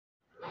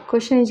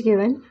Question is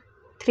given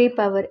 3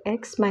 power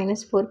x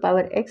minus 4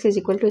 power x is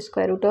equal to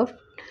square root of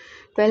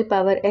 12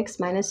 power x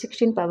minus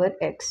 16 power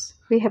x.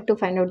 We have to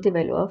find out the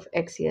value of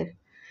x here.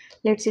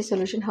 Let's see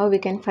solution how we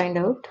can find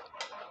out.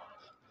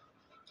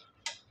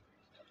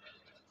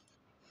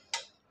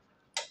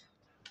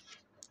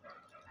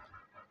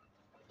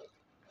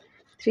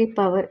 Three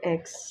power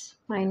x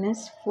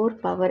minus 4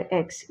 power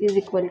x is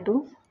equal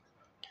to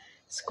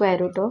square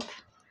root of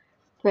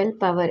 12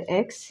 power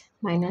x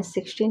minus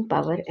 16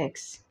 power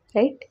x,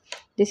 right?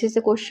 This is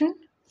the question.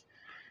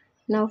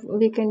 Now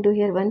we can do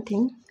here one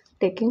thing,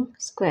 taking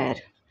square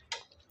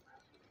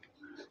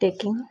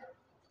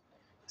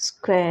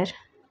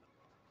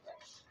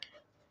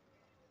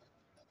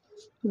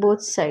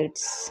both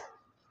sides,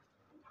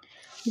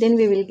 then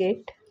we will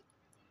get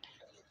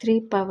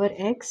 3 power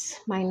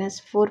x minus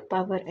 4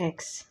 power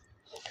x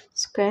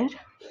square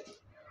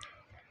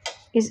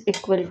is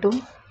equal to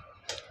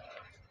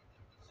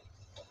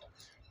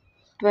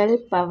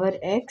 12 power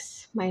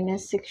x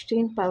minus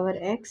 16 power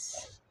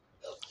x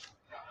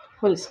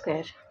whole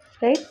square,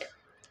 right?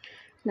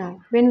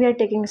 Now when we are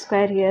taking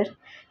square here,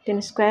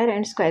 then square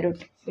and square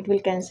root, it will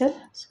cancel.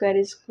 Square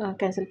is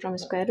cancelled from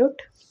square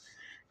root.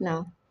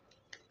 Now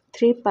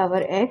 3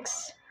 power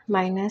x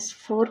minus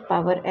 4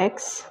 power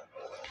x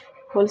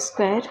whole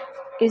square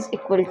is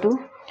equal to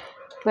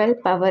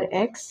 12 power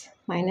x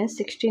minus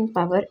 16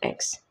 power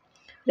x,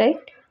 right?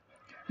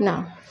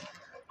 Now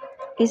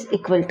is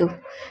equal to,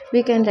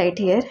 we can write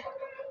here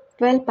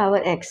 12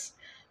 power x.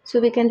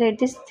 So we can write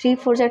this 3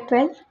 4s are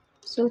 12.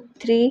 So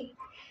 3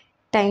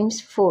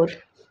 times 4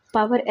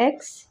 power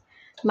x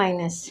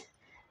minus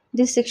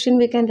this 16,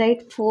 we can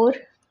write 4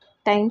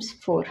 times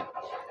 4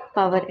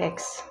 power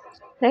x,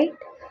 right?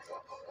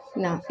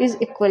 Now is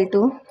equal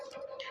to,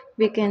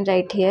 we can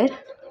write here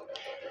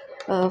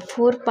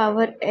 4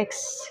 power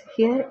x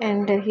here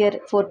and here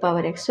 4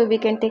 power x. So we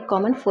can take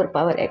common 4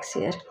 power x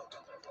here.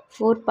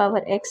 4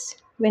 power x,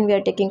 when we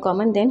are taking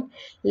common, then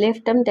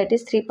left term, that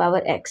is 3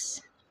 power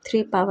x.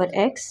 3 power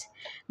x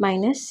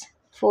minus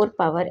 4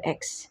 power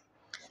x,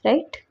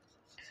 right?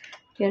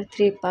 Here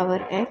 3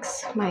 power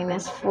x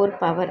minus 4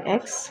 power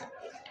x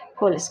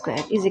whole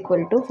square is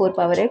equal to 4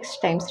 power x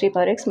times 3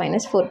 power x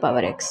minus 4 power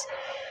x.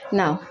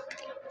 Now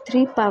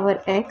 3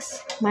 power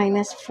x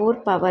minus 4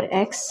 power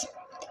x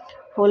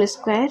whole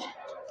square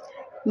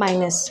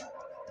minus,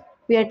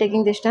 we are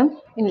taking this term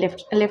in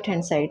left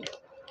hand side,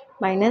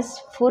 minus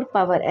 4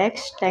 power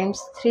x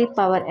times 3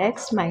 power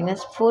x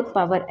minus 4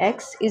 power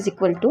x is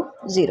equal to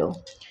 0.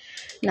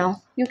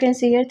 Now you can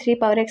see here 3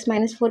 power x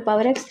minus 4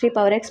 power x, 3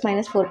 power x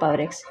minus 4 power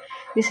x.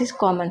 This is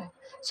common.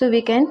 So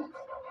we can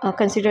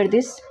consider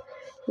this.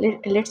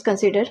 Let's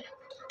consider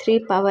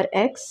 3 power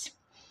x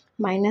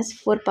minus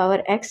 4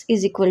 power x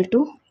is equal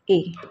to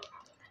a,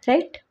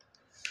 right?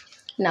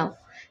 Now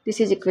this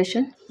is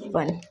equation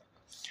 1.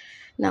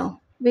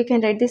 Now we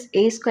can write this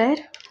a square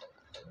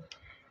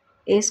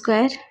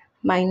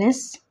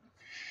minus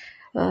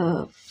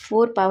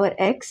 4 power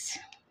x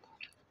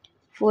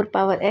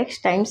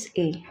times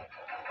a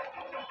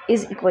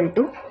is equal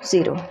to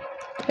 0,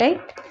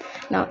 right?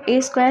 Now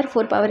a square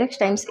 4 power x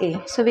times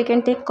a, so we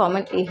can take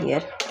common a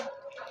here.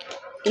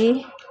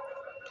 A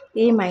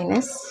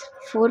minus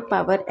 4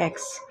 power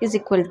x is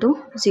equal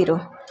to 0.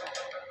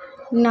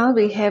 Now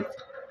we have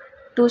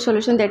two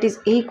solutions, that is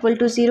a equal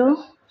to 0.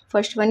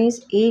 First one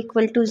is a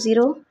equal to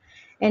 0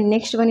 and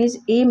next one is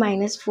a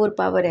minus 4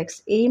 power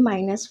x. A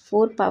minus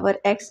 4 power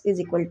x is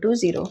equal to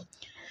 0.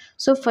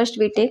 So first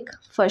we take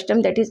first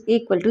term, that is a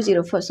equal to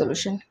 0 for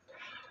solution.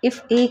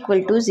 If a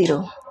equal to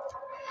 0,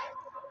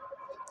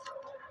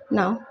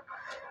 now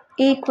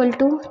a equal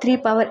to 3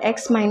 power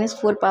x minus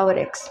 4 power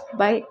x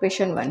by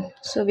equation 1.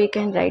 So we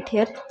can write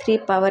here 3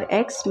 power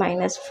x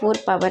minus 4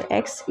 power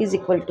x is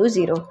equal to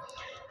 0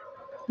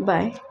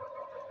 by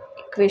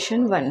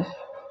equation 1.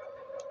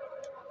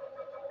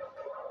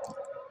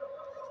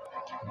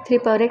 3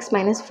 power x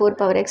minus 4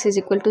 power x is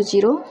equal to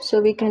 0.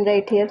 So we can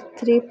write here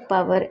 3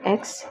 power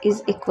x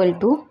is equal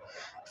to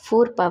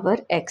 4 power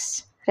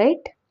x,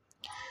 right?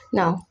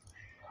 Now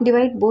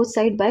divide both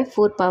sides by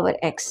 4 power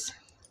x.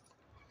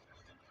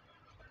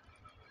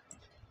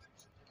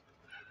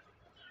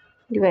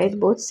 Divide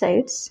both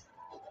sides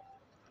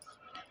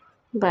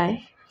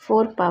by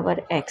 4 power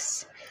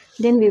x.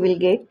 Then we will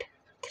get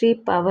 3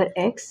 power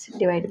x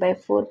divided by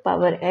 4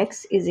 power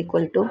x is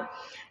equal to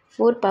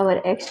 4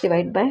 power x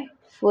divided by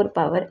 4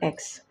 power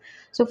x.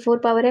 So 4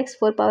 power x,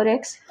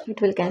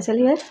 it will cancel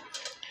here.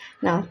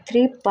 Now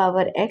 3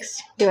 power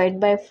x divided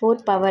by 4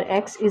 power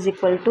x is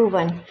equal to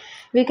 1.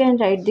 We can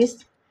write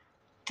this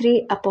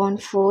 3 upon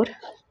 4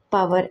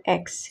 power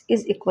x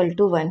is equal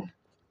to 1,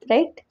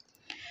 right?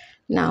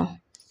 Now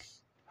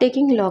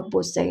taking log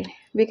both sides,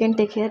 we can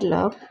take here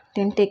log,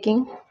 then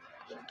taking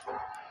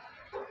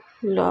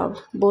log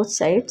both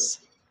sides,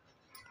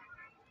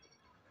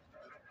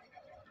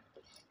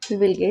 we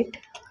will get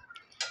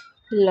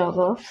log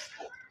of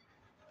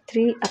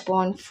 3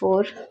 upon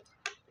 4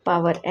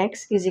 power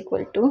x is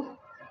equal to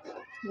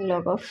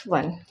log of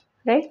 1,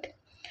 right?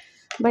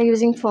 By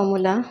using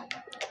formula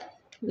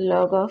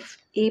log of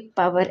a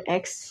power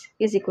x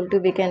is equal to,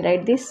 we can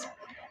write this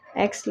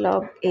x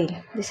log a.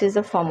 This is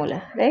the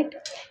formula, right?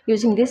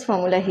 Using this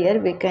formula here,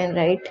 we can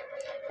write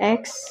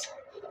x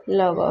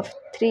log of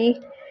 3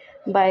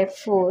 by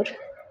 4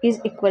 is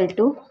equal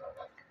to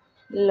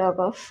log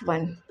of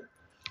 1.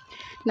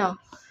 Now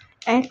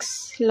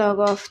x log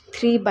of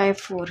 3 by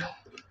 4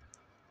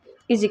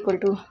 is equal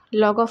to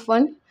log of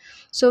 1.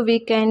 So we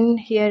can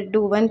here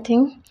do one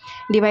thing,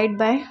 divide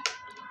by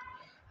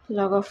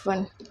log of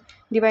 1,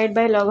 divide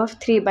by log of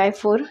 3 by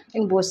 4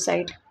 in both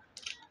sides,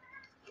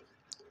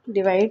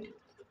 divide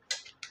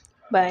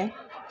by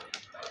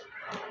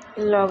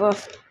log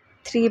of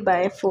 3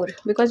 by 4,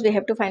 because we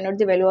have to find out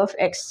the value of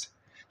x.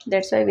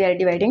 That's why we are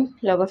dividing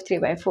log of 3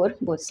 by 4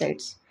 both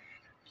sides.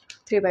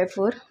 3 by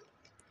 4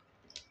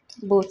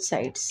 both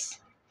sides.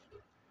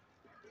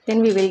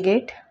 Then we will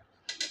get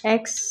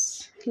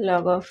x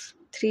log of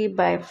 3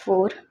 by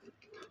 4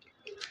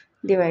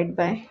 divided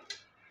by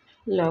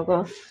log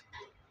of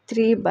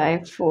 3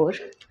 by 4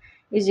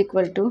 is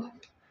equal to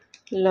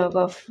log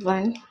of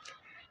 1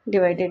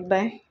 divided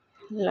by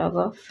log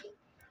of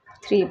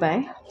 3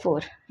 by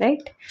 4,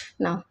 right?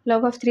 Now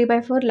log of 3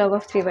 by 4, log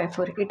of 3 by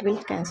 4, it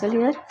will cancel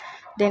here.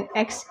 Then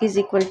x is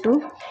equal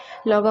to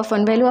log of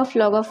 1, value of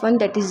log of 1,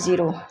 that is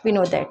 0. We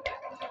know that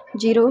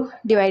 0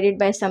 divided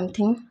by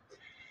something,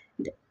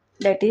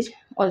 that is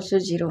also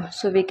 0.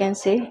 So we can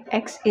say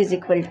x is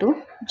equal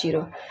to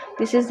 0.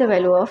 This is the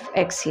value of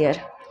x here.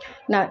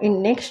 Now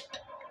in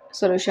next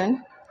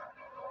solution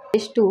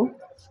is 2,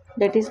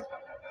 that is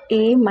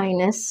a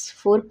minus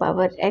 4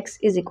 power x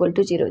is equal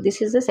to 0.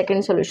 This is the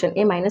second solution,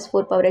 a minus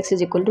 4 power x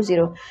is equal to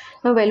 0.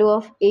 Now value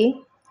of a,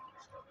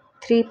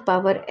 3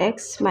 power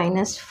x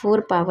minus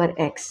 4 power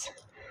x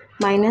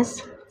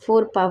minus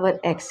 4 power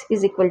x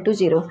is equal to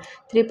 0.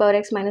 3 power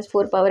x minus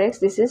 4 power x,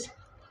 this is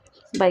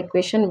by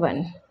equation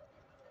 1.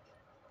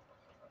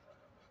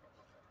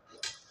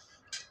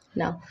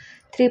 Now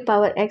 3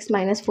 power x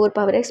minus 4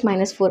 power x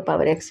minus 4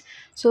 power x.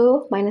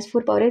 So minus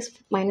 4 power x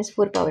minus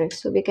 4 power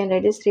x. So we can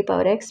write this 3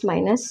 power x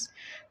minus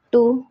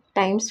 2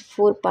 times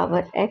 4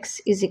 power x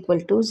is equal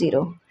to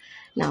 0.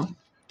 Now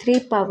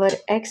 3 power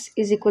x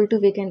is equal to,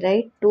 we can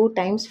write 2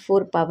 times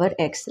 4 power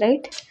x,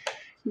 right?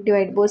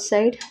 Divide both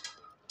sides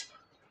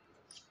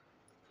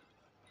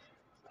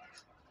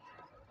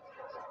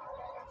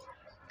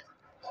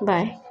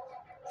by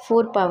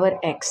 4 power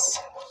x.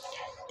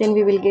 Then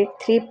we will get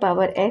 3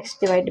 power x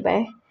divided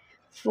by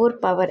 4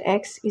 power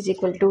x is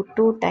equal to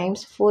 2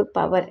 times 4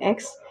 power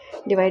x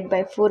divided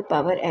by 4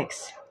 power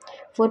x.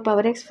 4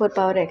 power x, 4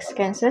 power x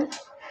cancel.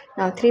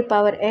 Now 3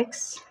 power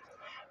x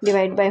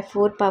divided by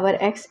 4 power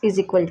x is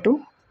equal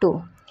to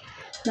 2.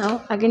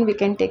 Now again we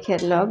can take here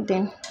log,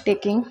 then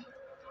taking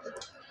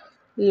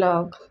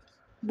log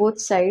both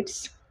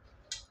sides,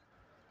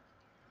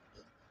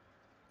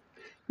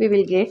 we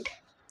will get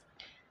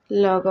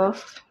log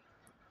of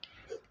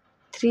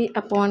 3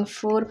 upon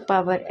 4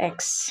 power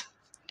x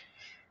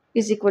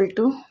is equal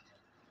to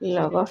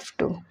log of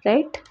 2,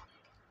 right?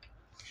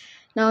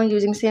 Now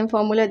using same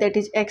formula, that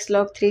is x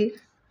log 3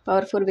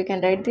 power 4, we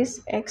can write this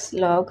x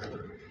log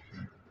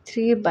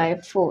 3 by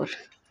 4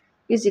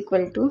 is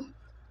equal to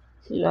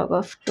log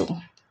of 2.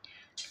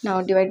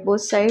 Now divide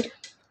both sides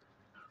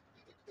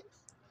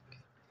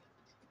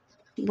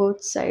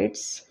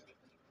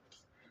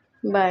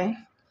by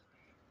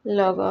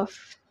log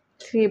of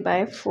 3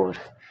 by 4.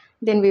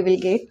 Then we will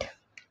get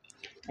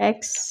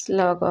x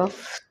log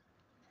of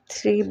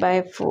 3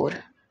 by 4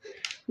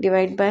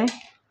 divided by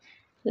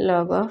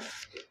log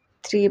of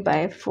 3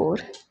 by 4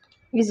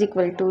 is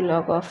equal to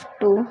log of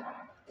 2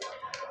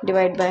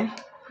 divided by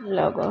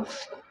log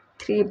of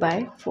 3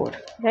 by 4,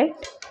 right?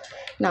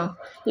 Now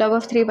log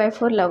of 3 by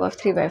 4, log of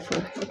 3 by 4,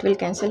 it will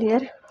cancel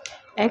here.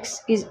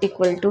 X is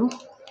equal to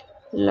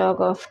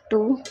log of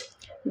 2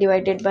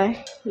 divided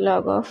by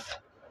log of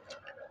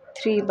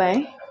 3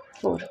 by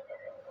 4.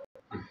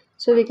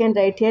 So we can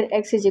write here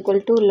x is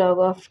equal to log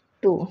of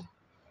 2.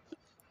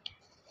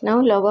 Now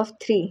log of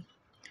 3.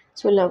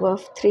 So log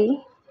of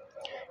 3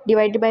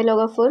 divided by log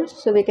of 4.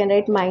 So we can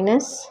write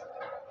minus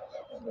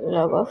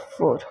log of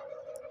 4.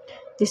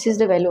 This is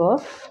the value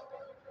of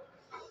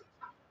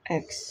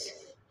x.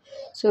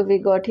 So we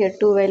got here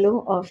two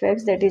value of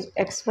x, that is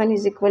x1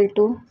 is equal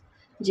to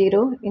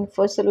 0 in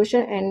first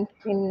solution, and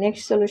in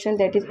next solution,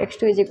 that is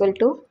x2 is equal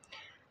to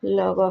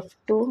log of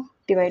 2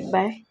 divided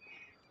by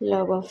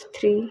log of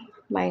 3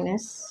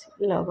 minus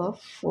log of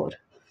 4.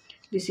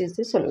 This is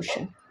the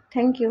solution.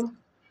 Thank you.